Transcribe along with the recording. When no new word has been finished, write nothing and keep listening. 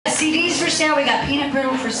for sale. We got peanut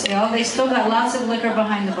brittle for sale. They still got lots of liquor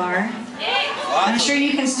behind the bar. I'm sure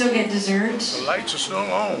you can still get dessert. The lights are still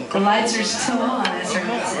on. The lights are still on. That's right.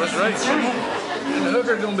 That's right. That's right. And the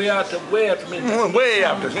hooker's gonna be out till way after midnight. Way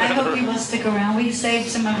after I hope you will stick around. We saved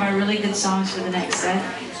some of our really good songs for the next set.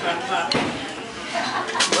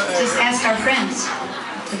 Just ask our friends.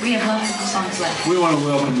 We have lots of songs left. We want to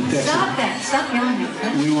welcome the Texas. Stop that. Stop yelling.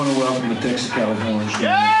 We want to welcome the Texas Californians.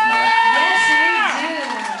 Yes, we do.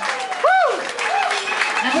 Woo!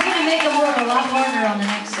 And we're going to make them work a lot harder on the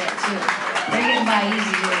next set, too. They're getting by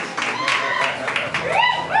easy here.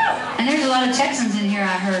 And there's a lot of Texans in here,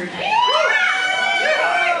 I heard.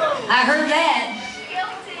 I heard that.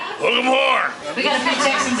 Welcome more. We got a few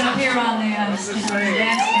Texans up here on the dance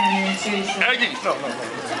stand here, too. So. Aggie. No.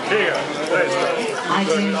 Here. I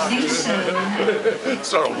do think so.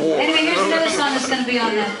 Start a war. Anyway, here's another song that's going to be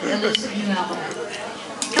on that elusive new album.